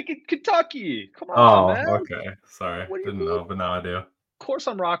 Oh, I'm picking Kentucky. Come on, man. Oh, okay. Sorry. Didn't know, but now I do. Of course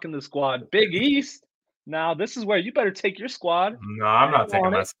I'm rocking the squad. Big East. Now, this is where you better take your squad. No, I'm not taking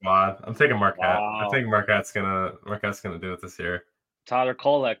my squad. I'm taking Marquette. Wow. I think Marquette's gonna do it this year. Tyler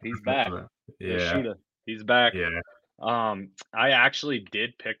Kolek, he's back. Yeah. Yoshida, he's back. Yeah. I actually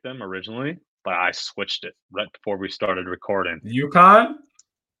did pick them originally, but I switched it right before we started recording. UConn?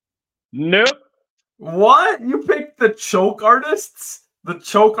 Nope. What? You picked the choke artists? The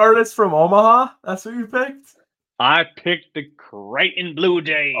choke artists from Omaha? That's what you picked? I picked the Creighton Blue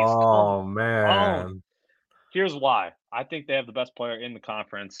Jays. Oh, man. Here's why. I think they have the best player in the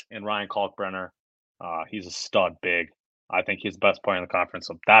conference in Ryan Kalkbrenner. He's a stud big. I think he's the best player in the conference,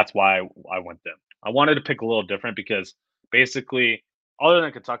 so that's why I went them. I wanted to pick a little different because basically, other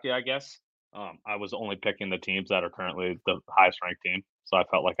than Kentucky, I guess, I was only picking the teams that are currently the highest ranked team. So I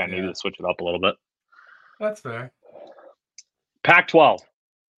felt like I needed to switch it up a little bit. That's fair. Pac-12.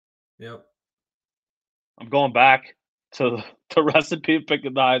 Yep. I'm going back to recipe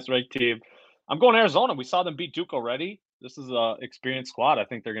picking the highest ranked team. I'm going Arizona. We saw them beat Duke already. This is an experienced squad. I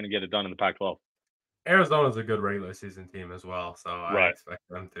think they're going to get it done in the Pac-12. Arizona's a good regular season team as well, so I expect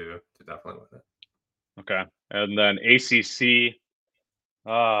them to definitely win it. Okay. And then ACC.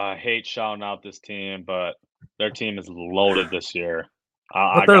 I hate shouting out this team, but their team is loaded this year.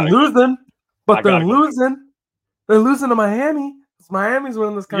 But they're losing. But they're losing. They're losing to Miami. Miami's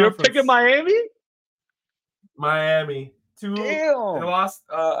winning this conference. You're picking Miami? Miami. Damn. They lost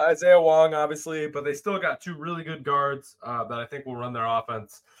Isaiah Wong, obviously, but they still got two really good guards that I think will run their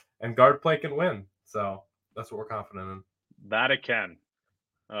offense. And guard play can win. So that's what we're confident in. That it can.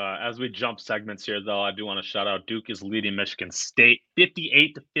 As we jump segments here, though, I do want to shout out Duke is leading Michigan State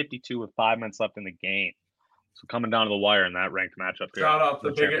 58-52 with 5 minutes left in the game. So coming down to the wire in that ranked matchup here. Shout out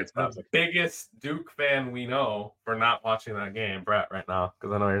the biggest Duke fan we know for not watching that game, Brett, right now,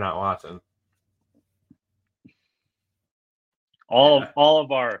 because I know you're not watching. All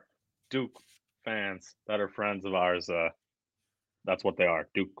of our Duke fans that are friends of ours, that's what they are,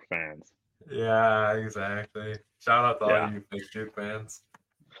 Duke fans. Yeah, exactly. Shout out to all you big Duke fans.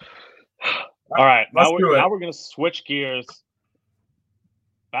 All right, now we're going to switch gears.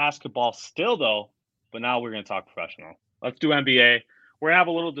 Basketball still, though, but now we're going to talk professional. Let's do NBA. We're going to have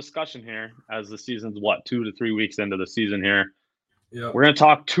a little discussion here as the season's, 2 to 3 weeks into the season here. Yep. We're going to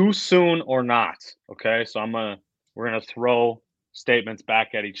talk too soon or not, okay? So we're going to throw statements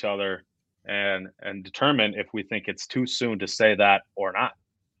back at each other and determine if we think it's too soon to say that or not.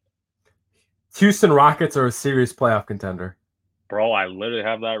 Houston Rockets are a serious playoff contender. Bro, I literally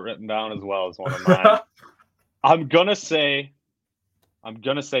have that written down as well as one of mine. I'm gonna say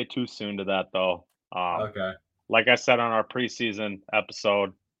too soon to that though. Okay. Like I said on our preseason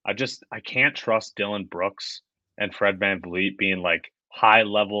episode, I can't trust Dylan Brooks and Fred VanVleet being like high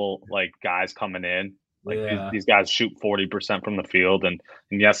level like guys coming in. Like these guys shoot 40% from the field, and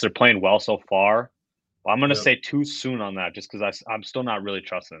yes, they're playing well so far. But I'm gonna say too soon on that, just because I'm still not really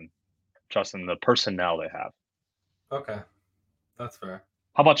trusting the personnel they have. Okay. That's fair.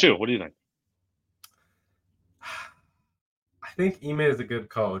 How about you? What do you think? I think Ime is a good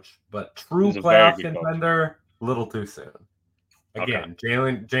coach, but true playoff contender, a little too soon. Again,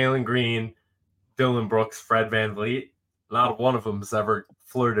 Jalen Green, Dylan Brooks, Fred VanVleet, not one of them has ever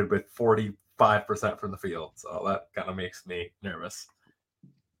flirted with 45% from the field. So that kind of makes me nervous.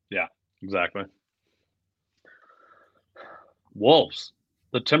 Yeah, exactly. Wolves.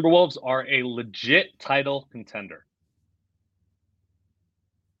 The Timberwolves are a legit title contender.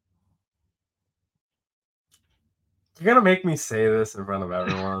 You're going to make me say this in front of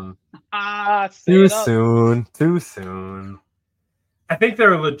everyone. Too soon. I think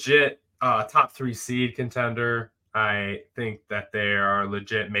they're a legit top 3 seed contender. I think that they are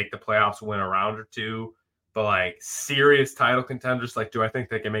legit make the playoffs, win a round or two. But, like, serious title contenders, like, do I think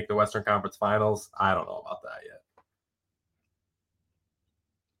they can make the Western Conference Finals? I don't know about that yet.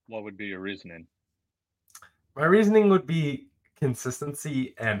 What would be your reasoning? My reasoning would be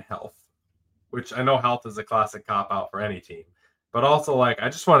consistency and health, which I know health is a classic cop-out for any team. But also, like, I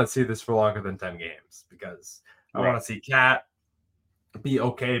just want to see this for longer than 10 games because I want to see Cat be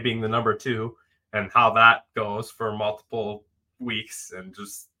okay being the number 2 and how that goes for multiple weeks and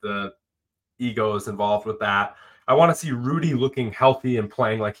just the egos involved with that. I want to see Rudy looking healthy and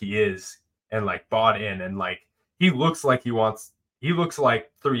playing like he is and, like, bought in. And, like, he looks like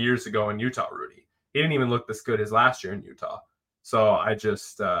 3 years ago in Utah, Rudy. He didn't even look this good his last year in Utah. So I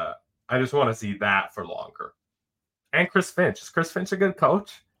just want to see that for longer. And Chris Finch. Is Chris Finch a good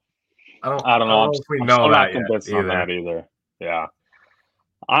coach? I don't know if we know that either. Yeah.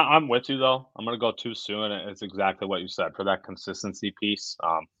 I'm with you, though. I'm going to go too soon. It's exactly what you said for that consistency piece.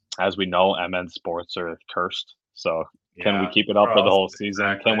 As we know, MN sports are cursed. So can we keep it up for the whole season?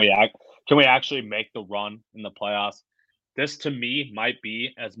 Exactly. Can we actually make the run in the playoffs? This, to me, might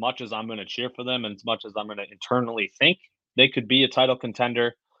be, as much as I'm going to cheer for them and as much as I'm going to internally think they could be a title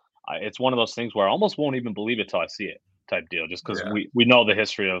contender. It's one of those things where I almost won't even believe it till I see it, type deal, just because we know the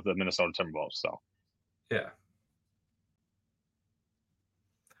history of the Minnesota Timberwolves. So, yeah.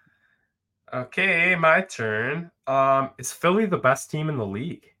 Okay, my turn. Is Philly the best team in the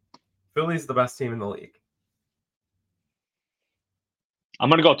league? Philly's the best team in the league. I'm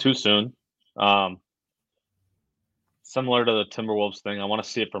gonna go too soon. Similar to the Timberwolves thing, I want to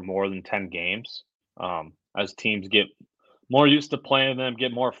see it for more than 10 games. As teams get more used to playing them,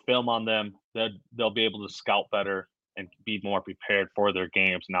 get more film on them, they'll be able to scout better and be more prepared for their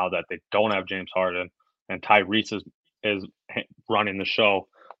games now that they don't have James Harden and Tyrese is running the show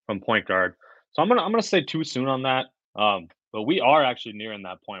from point guard. So I'm gonna say too soon on that. But we are actually nearing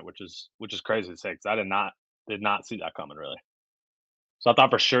that point, which is crazy to say because I did not see that coming really. So I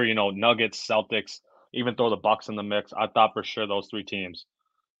thought for sure, Nuggets, Celtics, even throw the Bucks in the mix. I thought for sure those three teams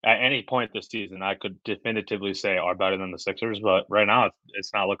at any point this season I could definitively say are better than the Sixers, but right now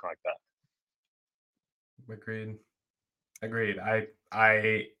it's not looking like that. Agreed. I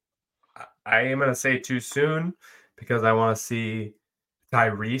am gonna say too soon because I want to see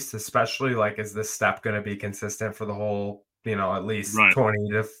Tyrese, especially is this step going to be consistent for the whole, at least 20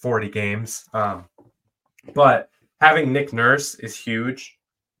 to 40 games. But having Nick Nurse is huge.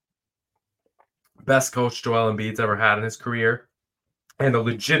 Best coach Joel Embiid's ever had in his career, and a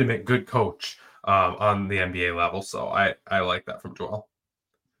legitimate good coach on the NBA level. So I like that from Joel.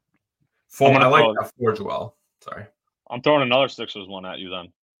 I like that for Joel. Sorry. I'm throwing another Sixers one at you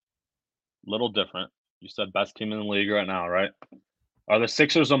then. Little different. You said best team in the league right now, right? Are the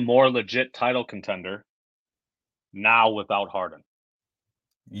Sixers a more legit title contender now without Harden?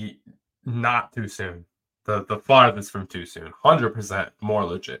 Not too soon. The farthest from too soon. 100% more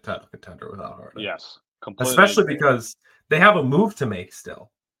legit title contender without Harden. Yes. Especially because they have a move to make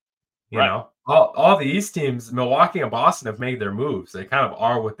still. You know? All the East teams, Milwaukee and Boston, have made their moves. They kind of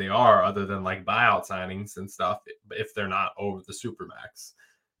are what they are, other than buyout signings and stuff, if they're not over the Supermax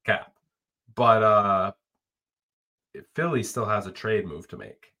cap. But Philly still has a trade move to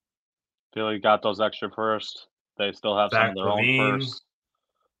make. Philly got those extra first. They still have some of their own first.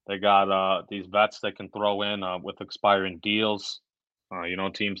 They got these vets they can throw in with expiring deals.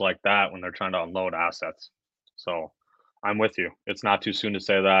 Teams like that when they're trying to unload assets. So I'm with you. It's not too soon to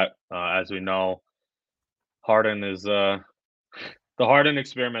say that. As we know, Harden is the Harden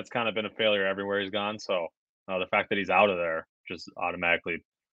experiment's kind of been a failure everywhere he's gone. So the fact that he's out of there just automatically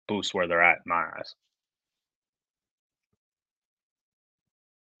boosts where they're at in my eyes.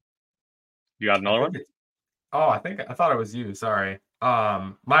 You got another one? I thought it was you. Sorry.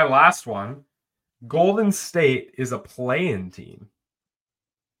 My last one, Golden State is a play-in team.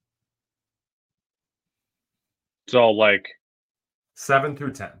 So 7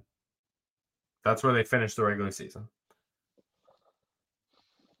 through 10. That's where they finished the regular season.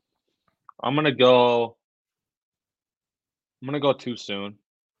 I'm gonna go too soon.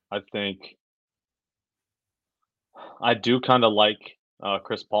 I think I do kind of like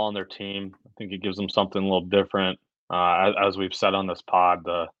Chris Paul and their team. I think it gives them something a little different. As we've said on this pod,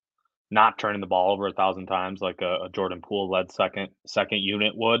 the not turning the ball over 1,000 times like a Jordan Poole-led second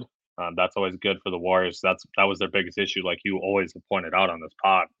unit would. That's always good for the Warriors. That was their biggest issue, like you always have pointed out on this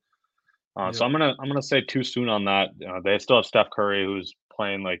pod. So I'm gonna say too soon on that. They still have Steph Curry, who's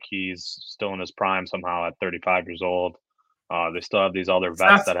playing like he's still in his prime somehow at 35 years old. They still have these other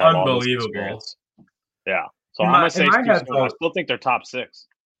vets that have all this experience. Yeah. So I'm gonna say too soon. I still think they're top 6.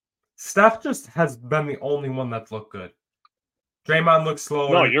 Steph just has been the only one that's looked good. Draymond looks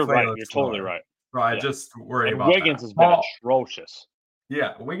slower. No, you're right. You're totally right. Bro, I just worry about Wiggins has been atrocious.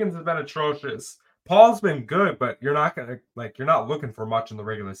 Yeah, Wiggins has been atrocious. Paul's been good, but you're not looking for much in the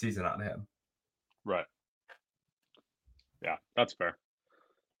regular season on him. Right. Yeah, that's fair.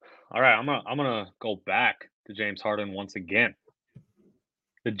 All right, I'm gonna go back to James Harden once again.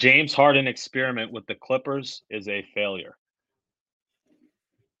 The James Harden experiment with the Clippers is a failure.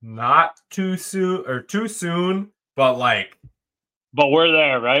 Not too soon, but But we're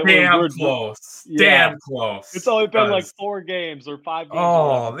there, right? We're close. Yeah. Damn close. It's only been 4 games or 5 games.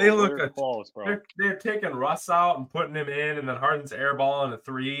 Oh, they look close, bro. They're taking Russ out and putting him in, and then Harden's airballing a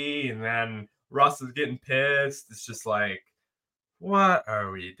 3, and then Russ is getting pissed. It's just what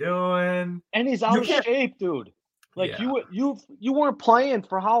are we doing? And he's out of shape, dude. You weren't playing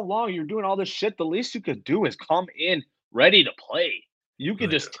for how long? You're doing all this shit. The least you could do is come in ready to play. You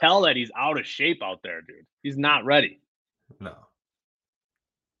can just tell that he's out of shape out there, dude. He's not ready. No.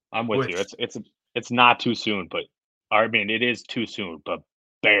 I'm with you. It's not too soon, but I mean it is too soon, but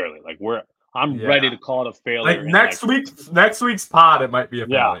barely. I'm ready to call it a failure. Next week's pod, it might be a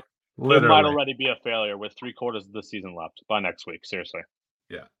failure. Literally. It might already be a failure with 3/4 of the season left by next week. Seriously.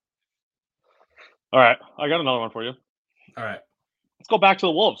 Yeah. All right. I got another one for you. All right. Let's go back to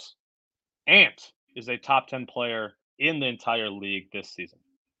the Wolves. Ant is a top 10 player in the entire league this season.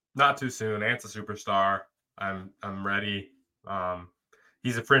 Not too soon. Ant's a superstar. I'm ready.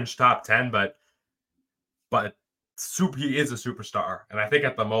 He's a fringe top 10, but he is a superstar. And I think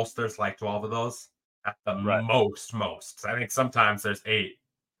at the most there's like 12 of those. At the most. I think sometimes there's 8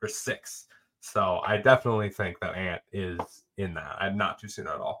 or 6. So I definitely think that Ant is in that. I'm not too soon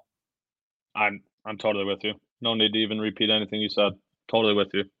at all. I'm totally with you. No need to even repeat anything you said. Totally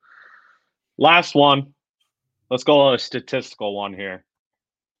with you. Last one. Let's go on a statistical one here.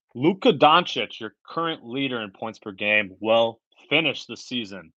 Luka Doncic, your current leader in points per game, will finish the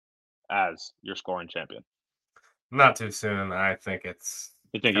season as your scoring champion. Not too soon. I think it's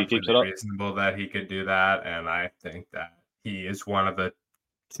he keeps it up? Reasonable that he could do that, and I think that he is one of the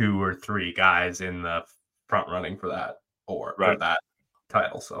 2 or 3 guys in the front running for that for that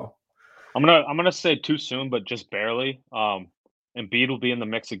title. So I'm gonna say too soon, but just barely. Embiid will be in the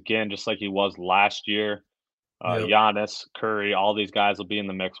mix again, just like he was last year. Giannis, Curry, all these guys will be in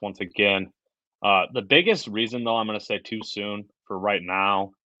the mix once again. The biggest reason, though, I'm going to say too soon for right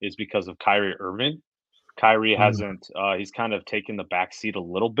now is because of Kyrie Irving. Kyrie hasn't he's kind of taken the back seat a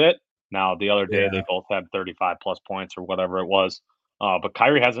little bit. Now, the other day, they both had 35-plus points or whatever it was. But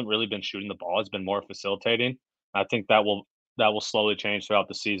Kyrie hasn't really been shooting the ball. It's been more facilitating. I think that will slowly change throughout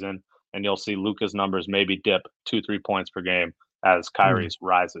the season, and you'll see Luka's numbers maybe dip 2-3 points per game as Kyrie's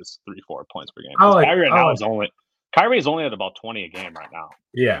rises 3-4 points per game. Kyrie is only at about 20 a game right now.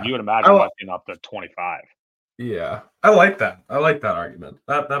 Yeah. You would imagine that being up to 25. Yeah. I like that. I like that argument.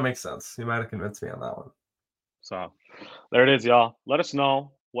 That makes sense. You might have convinced me on that one. So there it is, y'all. Let us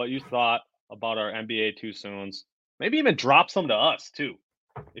know what you thought about our NBA too soons. Maybe even drop some to us too.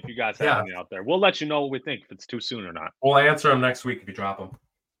 If you guys have any out there. We'll let you know what we think, if it's too soon or not. We'll answer them next week if you drop them.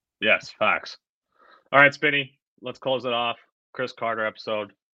 Yes, facts. All right, Spinny. Let's close it off. Chris Carter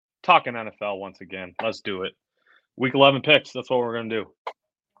episode. Talking NFL once again. Let's do it. Week 11 picks. That's what we're going to do.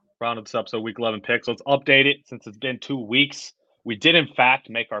 Round of this episode, Week 11 picks. Let's update it since it's been 2 weeks. We did, in fact,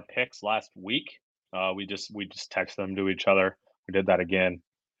 make our picks last week. We just text them to each other. We did that again.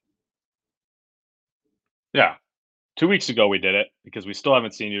 Yeah. 2 weeks ago we did it because we still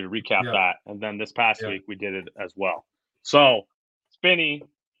haven't seen you to recap that. And then this past week we did it as well. So Spinny,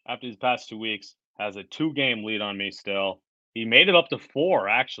 after these past 2 weeks, has a 2-game lead on me still. He made it up to 4,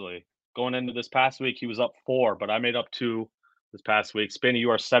 actually. Going into this past week, he was up 4, but I made up 2 this past week. Spinny, you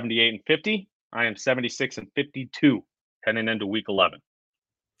are 78-50. I am 76-52 heading into week 11.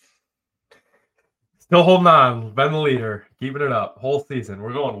 Still holding on. Been the leader. Keeping it up. Whole season.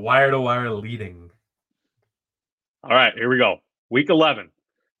 We're going wire to wire leading. All right, here we go. Week 11.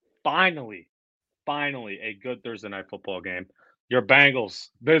 Finally a good Thursday night football game. Your Bengals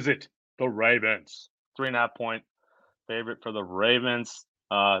visit the Ravens. 3.5-point favorite for the Ravens.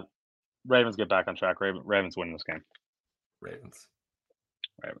 Ravens get back on track. Ravens win this game. Ravens.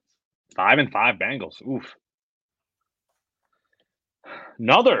 5-5 Bengals. Oof.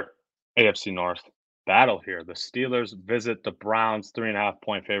 Another AFC North battle here. The Steelers visit the Browns.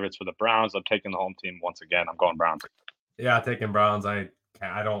 3.5-point favorites for the Browns. I'm taking the home team once again. I'm going Browns. Yeah, taking Browns. I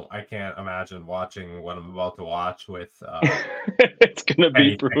can't imagine watching what I'm about to watch with. It's gonna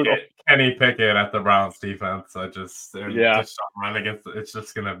be brutal. Kenny Pickett at the Browns defense. Just run against. It's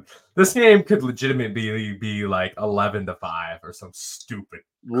just gonna. This game could legitimately be like 11-5 or some stupid.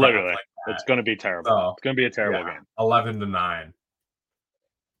 Literally, it's gonna be terrible. So, it's gonna be a terrible game. 11-9.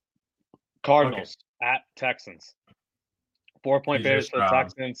 Cardinals at Texans. 4-point favorites for the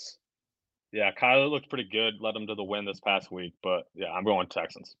Texans. Yeah, Kyler looked pretty good. Led them to the win this past week, but yeah, I'm going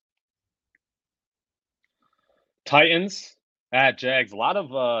Texans. Titans at Jags. A lot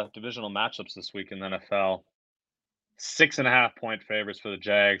of divisional matchups this week in the NFL. 6.5-point favorites for the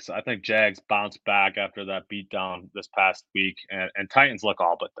Jags. I think Jags bounce back after that beatdown this past week, and Titans look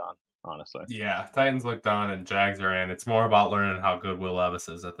all but done, honestly. Yeah, Titans look done, and Jags are in. It's more about learning how good Will Levis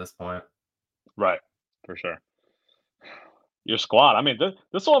is at this point. Right, for sure. Your squad. I mean,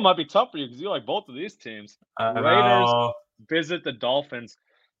 this one might be tough for you because you like both of these teams. Raiders visit the Dolphins.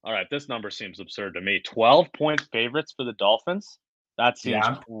 All right, this number seems absurd to me. 12-point favorites for the Dolphins? That seems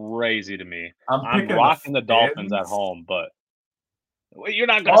crazy to me. I'm rocking the Dolphins at home, but you're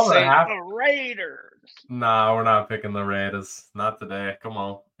not going to say the Raiders. No, we're not picking the Raiders. Not today. Come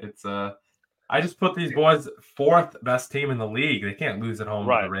on. It's I just put these boys 4th best team in the league. They can't lose at home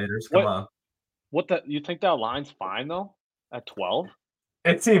to the Raiders. Come on. You think that line's fine though? At 12?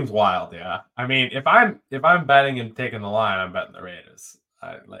 It seems wild, yeah. I mean, if I'm betting and taking the line, I'm betting the Raiders.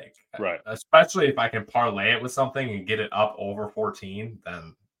 Right. Especially if I can parlay it with something and get it up over 14,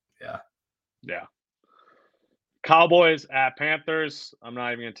 then yeah. Cowboys at Panthers. I'm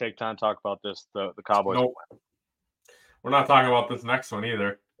not even going to take time to talk about this. The Cowboys. Nope. We're not talking about this next one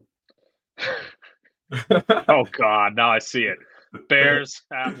either. Oh, God. Now I see it. Bears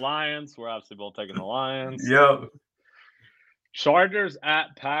at Lions. We're obviously both taking the Lions. Yep. Chargers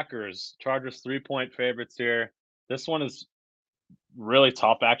at Packers. Chargers 3-point favorites here. This one is really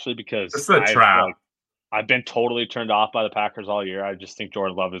tough, actually, because it's a trap. I've been totally turned off by the Packers all year. I just think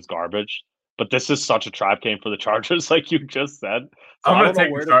Jordan Love is garbage. But this is such a trap game for the Chargers, like you just said. So I'm going to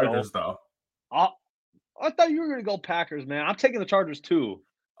take the Chargers, though. I thought you were going to go Packers, man. I'm taking the Chargers, too.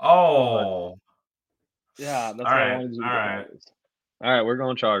 Oh. Yeah, that's all right. All right, we're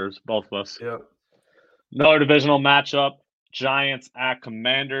going Chargers, both of us. Yep. Another divisional matchup, Giants at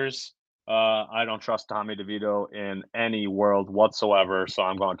Commanders. I don't trust Tommy DeVito in any world whatsoever, so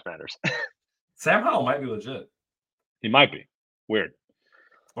I'm going Commanders. Sam Howell might be legit. He might be. Weird.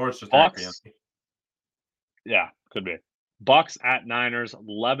 Or it's just Bucks. Yeah, could be. Bucks at Niners,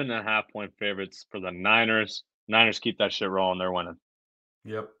 11.5-point favorites for the Niners. Niners keep that shit rolling. They're winning.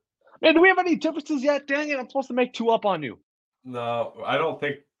 Yep. Man, do we have any differences yet? Dang it, I'm supposed to make 2 up on you. No, I don't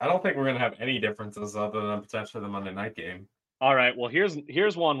think we're gonna have any differences other than potentially the Monday night game. All right. Well,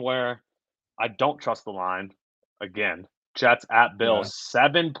 here's one where I don't trust the line. Again, Jets at Bills,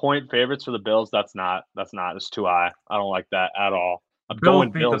 7-point favorites for the Bills. That's not. It's too high. I don't like that at all. I'm going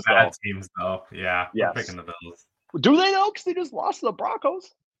Bills, the bad teams, though. Yeah, yes. I'm picking the Bills. Do they though? Because they just lost to the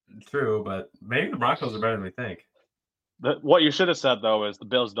Broncos. True, but maybe the Broncos are better than we think. What you should have said, though, is the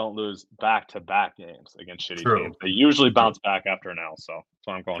Bills don't lose back-to-back games against shitty teams. They usually bounce back after an L, so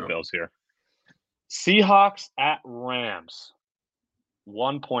I'm going Bills here. Seahawks at Rams.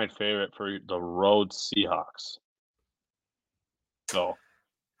 1-point favorite for the road Seahawks. So,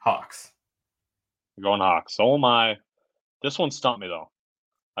 Hawks. I'm going Hawks. So am I. This one stumped me, though.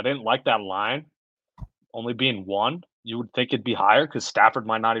 I didn't like that line. Only being 1. You would think it'd be higher because Stafford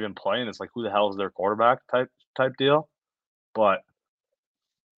might not even play, and it's like, who the hell is their quarterback type deal? But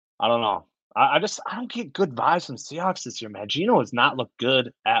I don't know. I don't get good vibes from Seahawks this year, man. Geno has not looked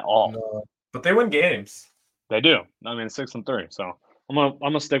good at all. No, but they win games. They do. I mean, 6-3. So I'm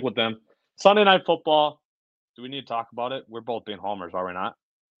gonna stick with them. Sunday Night Football. Do we need to talk about it? We're both being homers, are we not?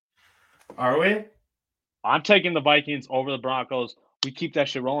 Are we? I'm taking the Vikings over the Broncos. We keep that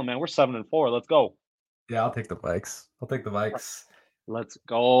shit rolling, man. We're 7-4. Let's go. Yeah, I'll take the Vikes. Let's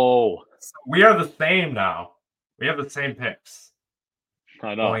go. So we are the same now. We have the same picks.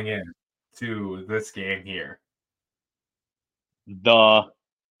 I know. Going in to this game here. The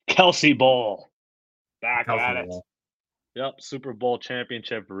Kelsey Bowl. Back at it. Bowl. Yep, Super Bowl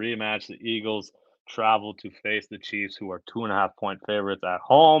championship rematch. The Eagles travel to face the Chiefs, who are 2.5-point favorites at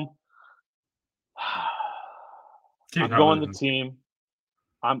home. I'm going the team.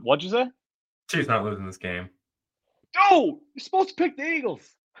 What'd you say? Chiefs not losing this game. No, you're supposed to pick the Eagles.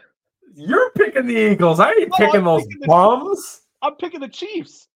 You're picking the Eagles. I ain't picking those bums. I'm picking the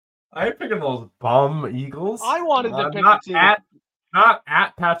Chiefs. I ain't picking those bum Eagles. I wanted to pick the team. Not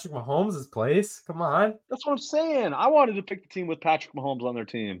at Patrick Mahomes' place. Come on. That's what I'm saying. I wanted to pick the team with Patrick Mahomes on their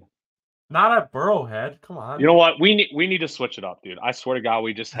team. Not at Burrowhead. Come on. You know what? We need to switch it up, dude. I swear to God,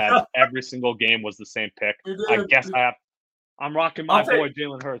 we just had every single game was the same pick. I guess I'm rocking my boy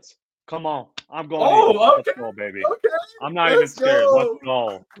Jalen Hurts. Come on. I'm going. Oh, okay. Let's go, baby. Okay. I'm not even scared.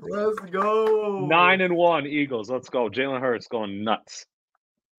 Let's go. 9-1 Eagles. Let's go. Jalen Hurts going nuts.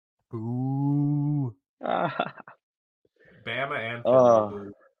 Ooh. Bama and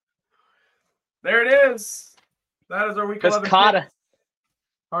Philly. There it is. That is our week 11 Cotta.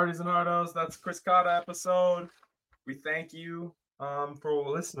 Hardies and Hardos. That's Chris Cotta episode. We thank you for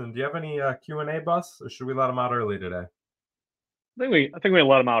listening. Do you have any Q&A, Bus, or should we let them out early today? I think we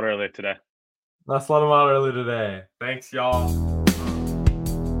let them out early today. Let's let them out early today. Thanks, y'all.